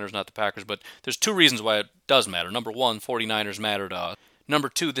 49ers, not the Packers. But there's 2 reasons why it does matter. Number 1, 49ers matter to us. Number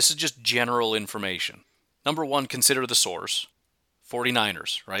 2, this is just general information. Number 1, consider the source.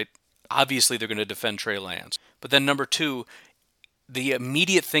 49ers, right? Obviously, they're going to defend Trey Lance. But then number 2, the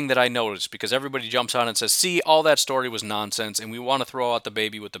immediate thing that I noticed, because everybody jumps on and says, see, all that story was nonsense, and we want to throw out the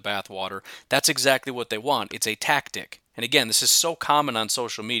baby with the bathwater. That's exactly what they want. It's a tactic. And again, this is so common on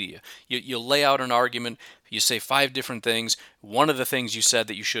social media. You lay out an argument, you say 5 different things. One of the things you said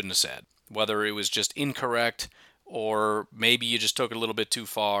that you shouldn't have said, whether it was just incorrect or maybe you just took it a little bit too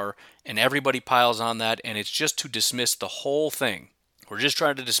far, and everybody piles on that, and it's just to dismiss the whole thing. We're just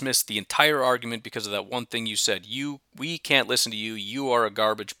trying to dismiss the entire argument because of that one thing you said. We can't listen to you. You are a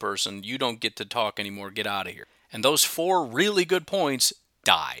garbage person. You don't get to talk anymore. Get out of here. And those 4 really good points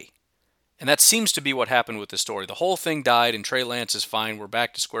die. And that seems to be what happened with the story. The whole thing died and Trey Lance is fine. We're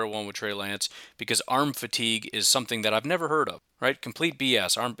back to square one with Trey Lance because arm fatigue is something that I've never heard of, right? Complete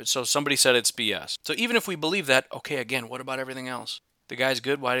BS. So somebody said it's BS. So even if we believe that, okay, again, what about everything else? The guy's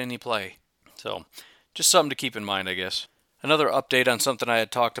good. Why didn't he play? So just something to keep in mind, I guess. Another update on something I had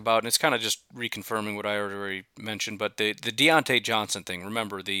talked about, and it's kind of just reconfirming what I already mentioned, but the Diontae Johnson thing.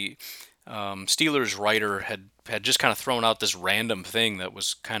 Remember, the Steelers writer had just kind of thrown out this random thing that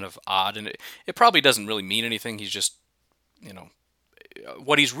was kind of odd, and it probably doesn't really mean anything. He's just,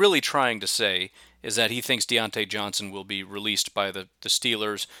 what he's really trying to say is that he thinks Diontae Johnson will be released by the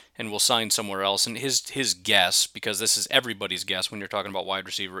Steelers and will sign somewhere else. And his guess, because this is everybody's guess when you're talking about wide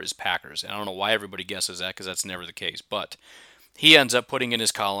receiver, is Packers. And I don't know why everybody guesses that because that's never the case. But he ends up putting in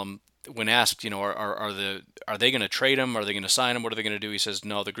his column when asked, are they going to trade him? Are they going to sign him? What are they going to do? He says,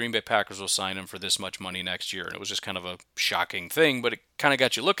 no, the Green Bay Packers will sign him for this much money next year. And it was just kind of a shocking thing, but it kind of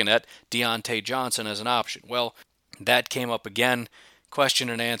got you looking at Diontae Johnson as an option. Well, that came up again. Question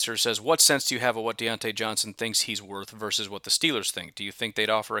and answer says, what sense do you have of what Diontae Johnson thinks he's worth versus what the Steelers think? Do you think they'd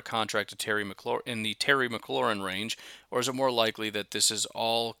offer a contract to in the Terry McLaurin range, or is it more likely that this is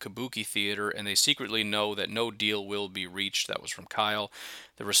all kabuki theater and they secretly know that no deal will be reached? That was from Kyle.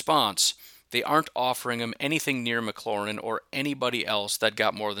 The response, they aren't offering him anything near McLaurin or anybody else that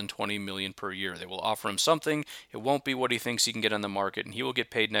got more than $20 million per year. They will offer him something. It won't be what he thinks he can get on the market, and he will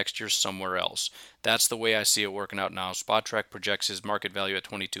get paid next year somewhere else. That's the way I see it working out now. SpotTrack projects his market value at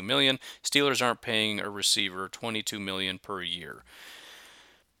 $22 million. Steelers aren't paying a receiver $22 million per year.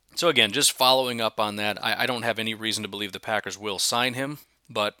 So again, just following up on that, I don't have any reason to believe the Packers will sign him,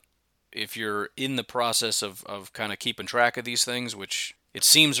 but if you're in the process of kind of keeping track of these things, which it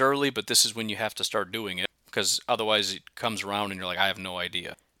seems early, but this is when you have to start doing it, because otherwise it comes around and you're like, I have no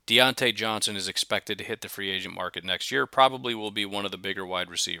idea. Diontae Johnson is expected to hit the free agent market next year, probably will be one of the bigger wide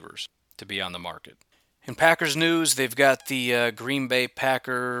receivers to be on the market. In Packers news, they've got the Green Bay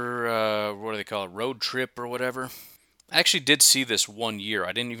Packer, what do they call it, road trip or whatever. I actually did see this one year.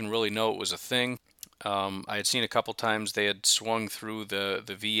 I didn't even really know it was a thing. I had seen a couple times they had swung through the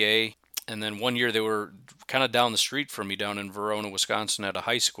VA. And then one year they were kind of down the street from me down in Verona, Wisconsin at a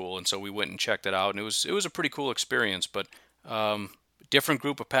high school. And so we went and checked it out. And it was a pretty cool experience. But different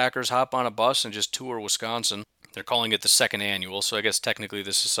group of Packers hop on a bus and just tour Wisconsin. They're calling it the second annual. So I guess technically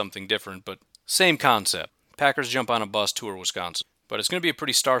this is something different. But same concept. Packers jump on a bus, tour Wisconsin. But it's going to be a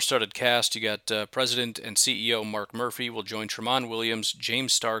pretty star-studded cast. You got President and CEO Mark Murphy will join Tramon Williams,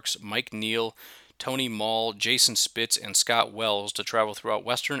 James Starks, Mike Neal, Tony Mall, Jason Spitz, and Scott Wells to travel throughout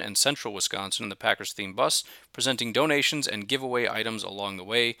western and central Wisconsin in the Packers-themed bus, presenting donations and giveaway items along the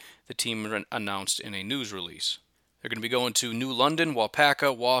way, the team announced in a news release. They're going to be going to New London,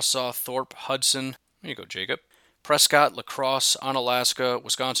 Waupaca, Wausau, Thorpe, Hudson, there you go, Jacob, Prescott, La Crosse, Onalaska,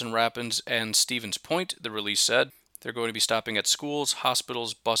 Wisconsin Rapids, and Stevens Point, the release said. They're going to be stopping at schools,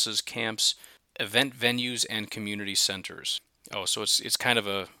 hospitals, buses, camps, event venues, and community centers. Oh, so it's kind of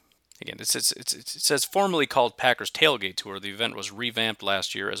a... Again, it says formerly called Packers Tailgate Tour. The event was revamped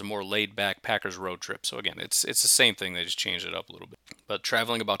last year as a more laid-back Packers road trip. So again, it's the same thing. They just changed it up a little bit. But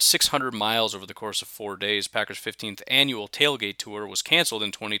traveling about 600 miles over the course of 4 days, Packers' 15th annual Tailgate Tour was canceled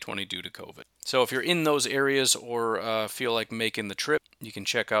in 2020 due to COVID. So if you're in those areas or feel like making the trip, you can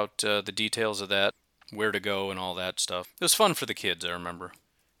check out the details of that, where to go and all that stuff. It was fun for the kids, I remember.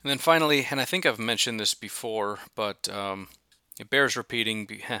 And then finally, and I think I've mentioned this before, but... It bears repeating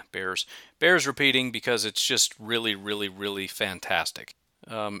because it's just really, really, really fantastic.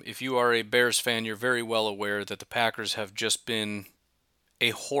 If you are a Bears fan, you're very well aware that the Packers have just been a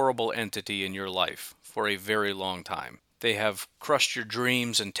horrible entity in your life for a very long time. They have crushed your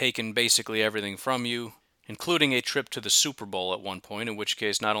dreams and taken basically everything from you, including a trip to the Super Bowl at one point, in which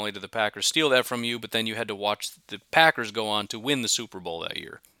case not only did the Packers steal that from you, but then you had to watch the Packers go on to win the Super Bowl that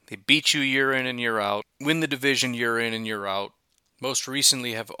year. They beat you year in and year out, win the division year in and year out, most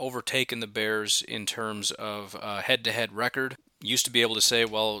recently have overtaken the Bears in terms of head-to-head record. Used to be able to say,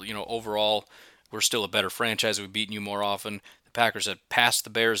 well, overall, we're still a better franchise, we've beaten you more often. The Packers have passed the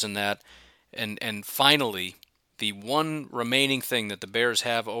Bears in that. And finally, the one remaining thing that the Bears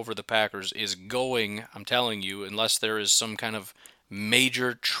have over the Packers is going, I'm telling you, unless there is some kind of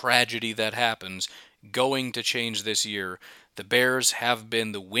major tragedy that happens, going to change this year. The Bears have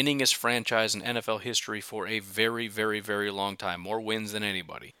been the winningest franchise in NFL history for a very, very, very long time. More wins than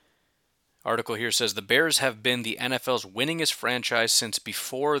anybody. Article here says the Bears have been the NFL's winningest franchise since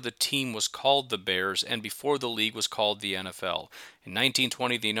before the team was called the Bears and before the league was called the NFL. In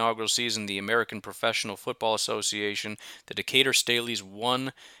 1920, the inaugural season, the American Professional Football Association, the Decatur Staleys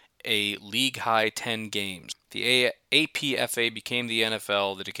won a league-high 10 games. The APFA became the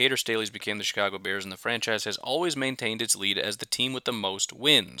NFL, the Decatur Staleys became the Chicago Bears, and the franchise has always maintained its lead as the team with the most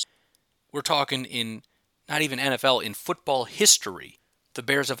wins. We're talking in not even NFL, in football history. The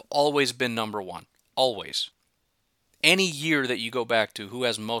Bears have always been number one. Always. Any year that you go back to who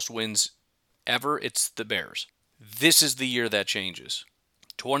has most wins ever, it's the Bears. This is the year that changes.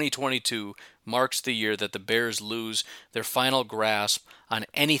 2022 marks the year that the Bears lose their final grasp on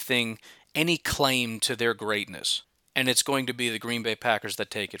anything, any claim to their greatness. And it's going to be the Green Bay Packers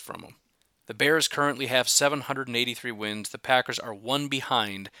that take it from them. The Bears currently have 783 wins. The Packers are one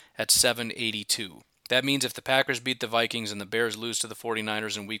behind at 782. That means if the Packers beat the Vikings and the Bears lose to the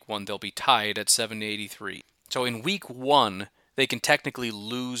 49ers in Week 1, they'll be tied at 783. So in Week 1, they can technically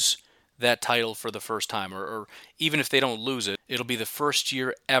lose that title for the first time. Or even if they don't lose it, it'll be the first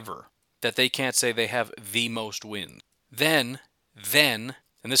year ever that they can't say they have the most wins. Then, and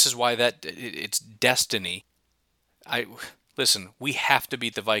this is why it's destiny. Listen, we have to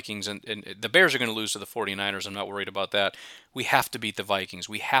beat the Vikings, and the Bears are going to lose to the 49ers. I'm not worried about that. We have to beat the Vikings.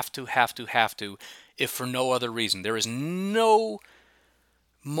 We have to, if for no other reason. There is no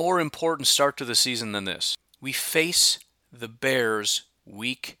more important start to the season than this. We face the Bears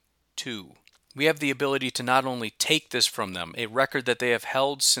Week 2. We have the ability to not only take this from them, a record that they have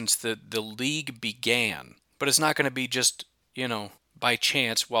held since the league began, but it's not going to be just, by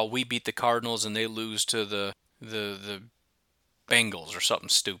chance while we beat the Cardinals and they lose to the Bengals or something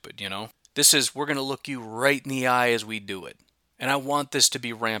stupid, This is, we're going to look you right in the eye as we do it. And I want this to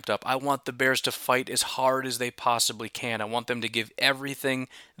be ramped up. I want the Bears to fight as hard as they possibly can. I want them to give everything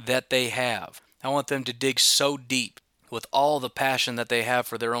that they have. I want them to dig so deep with all the passion that they have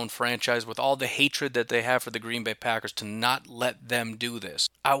for their own franchise, with all the hatred that they have for the Green Bay Packers, to not let them do this.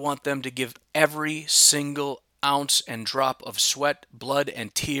 I want them to give every single ounce and drop of sweat, blood,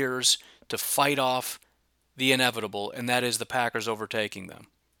 and tears to fight off the inevitable, and that is the Packers overtaking them.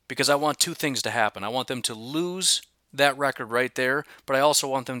 Because I want two things to happen. I want them to lose that record right there, but I also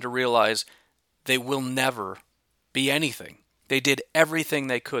want them to realize they will never be anything. They did everything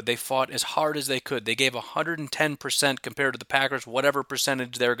they could. They fought as hard as they could. They gave 110% compared to the Packers, whatever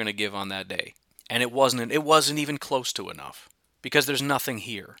percentage they're going to give on that day. And it wasn't even close to enough, because there's nothing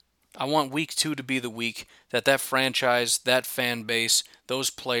here. I want Week 2 to be the week that franchise, that fan base, those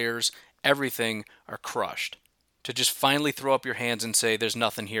players, everything are crushed. To just finally throw up your hands and say, there's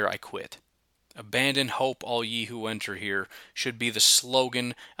nothing here, I quit. Abandon hope, all ye who enter here, should be the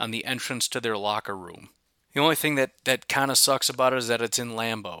slogan on the entrance to their locker room. The only thing that kind of sucks about it is that it's in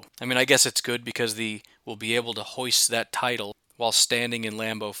Lambeau. I mean, I guess it's good because we'll be able to hoist that title while standing in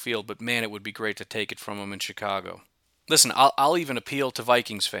Lambeau Field, but man, it would be great to take it from them in Chicago. Listen, I'll even appeal to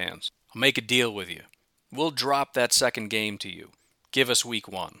Vikings fans. I'll make a deal with you. We'll drop that second game to you. Give us Week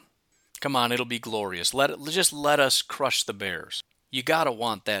 1. Come on, it'll be glorious. Just let us crush the Bears. You gotta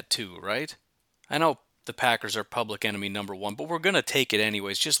want that too, right? I know the Packers are public enemy number 1, but we're gonna take it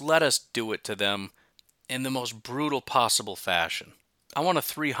anyways. Just let us do it to them in the most brutal possible fashion. I want a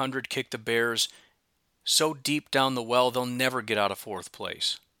 300 kick the Bears so deep down the well they'll never get out of 4th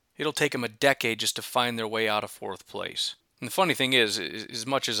place. It'll take them a decade just to find their way out of 4th place. And the funny thing is, as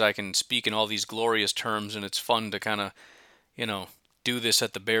much as I can speak in all these glorious terms and it's fun to kind of, do this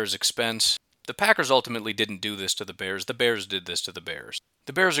at the Bears' expense, the Packers ultimately didn't do this to the Bears. The Bears did this to the Bears.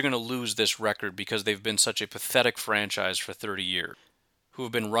 The Bears are going to lose this record because they've been such a pathetic franchise for 30 years, who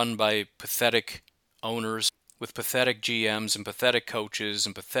have been run by pathetic owners with pathetic GMs and pathetic coaches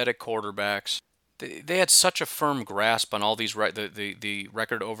and pathetic quarterbacks. They had such a firm grasp on all these, the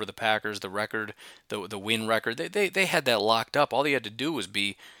record over the Packers, the record, the win record. They had that locked up. All they had to do was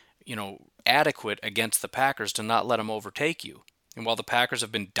be, adequate against the Packers to not let them overtake you. And while the Packers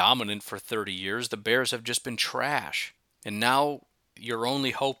have been dominant for 30 years, the Bears have just been trash. And now your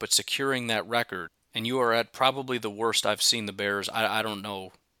only hope at securing that record, and you are at probably the worst I've seen the Bears, I don't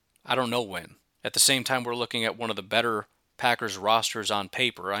know when. At the same time, we're looking at one of the better Packers rosters on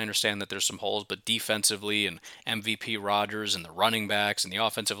paper. I understand that there's some holes, but defensively and MVP Rodgers and the running backs and the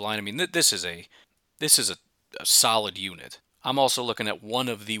offensive line, I mean, this is a solid unit. I'm also looking at one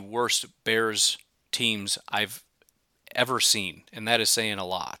of the worst Bears teams I've ever seen, and that is saying a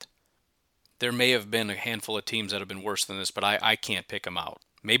lot. There may have been a handful of teams that have been worse than this, but I can't pick them out.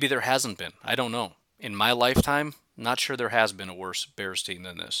 Maybe there hasn't been. I don't know. In my lifetime, not sure there has been a worse Bears team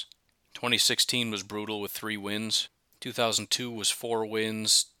than this. 2016 was brutal with 3 wins. 2002 was 4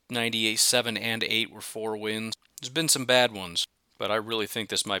 wins. 98, 7 and 8 were 4 wins. There's been some bad ones, but I really think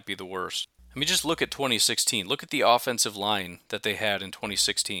this might be the worst. I mean, just look at 2016. Look at the offensive line that they had in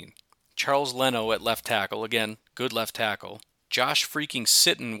 2016. Charles Leno at left tackle. Again, good left tackle. Josh freaking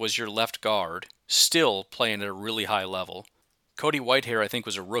Sitton was your left guard, still playing at a really high level. Cody Whitehair, I think,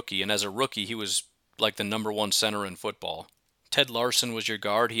 was a rookie, and as a rookie, he was like the number 1 center in football. Ted Larson was your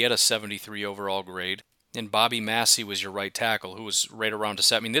guard. He had a 73 overall grade. And Bobby Massey was your right tackle, who was right around a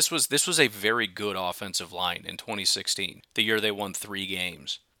 7. I mean, this was a very good offensive line in 2016, the year they won 3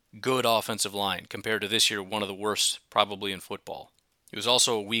 games. Good offensive line compared to this year, one of the worst probably in football. It was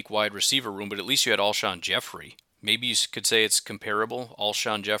also a weak wide receiver room, but at least you had Alshon Jeffrey. Maybe you could say it's comparable.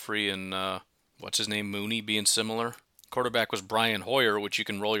 Alshon Jeffrey and, Mooney being similar. Quarterback was Brian Hoyer, which you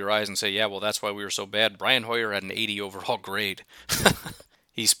can roll your eyes and say, yeah, well, that's why we were so bad. Brian Hoyer had an 80 overall grade.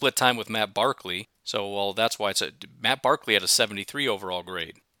 He split time with Matt Barkley, so, well, that's why Matt Barkley had a 73 overall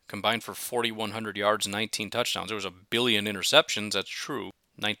grade. Combined for 4,100 yards and 19 touchdowns. There was a billion interceptions, that's true.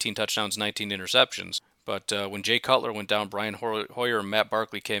 19 touchdowns, 19 interceptions. But when Jay Cutler went down, Brian Hoyer and Matt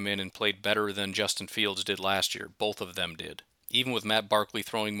Barkley came in and played better than Justin Fields did last year. Both of them did. Even with Matt Barkley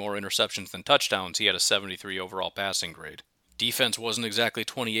throwing more interceptions than touchdowns, he had a 73 overall passing grade. Defense wasn't exactly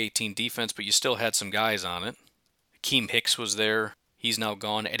 2018 defense, but you still had some guys on it. Akeem Hicks was there. He's now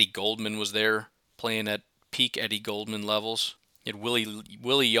gone. Eddie Goldman was there, playing at peak Eddie Goldman levels. You had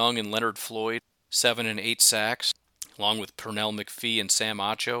Willie Young and Leonard Floyd, 7 and 8 sacks, along with Pernell McPhee and Sam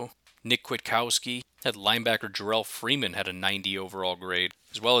Acho. Nick Kwiatkowski, had linebacker Jarrell Freeman had a 90 overall grade,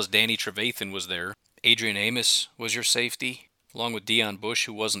 as well as Danny Trevathan was there. Adrian Amos was your safety, along with Deion Bush,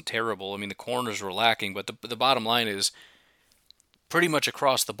 who wasn't terrible. I mean, the corners were lacking, but the bottom line is pretty much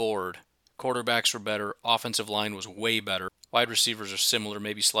across the board. Quarterbacks were better. Offensive line was way better. Wide receivers are similar,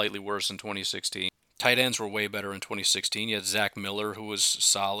 maybe slightly worse in 2016. Tight ends were way better in 2016. You had Zach Miller, who was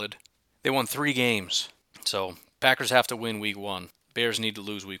solid. They won 3 games. So Packers have to win week 1. Bears need to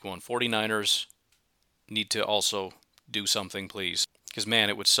lose week 1. 49ers need to also do something, please. Because, man,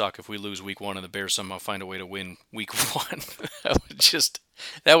 it would suck if we lose week 1 and the Bears somehow find a way to win week 1.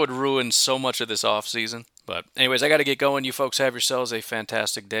 That would ruin so much of this offseason. But anyways, I got to get going. You folks have yourselves a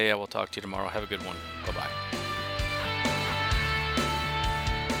fantastic day. I will talk to you tomorrow. Have a good one. Bye-bye.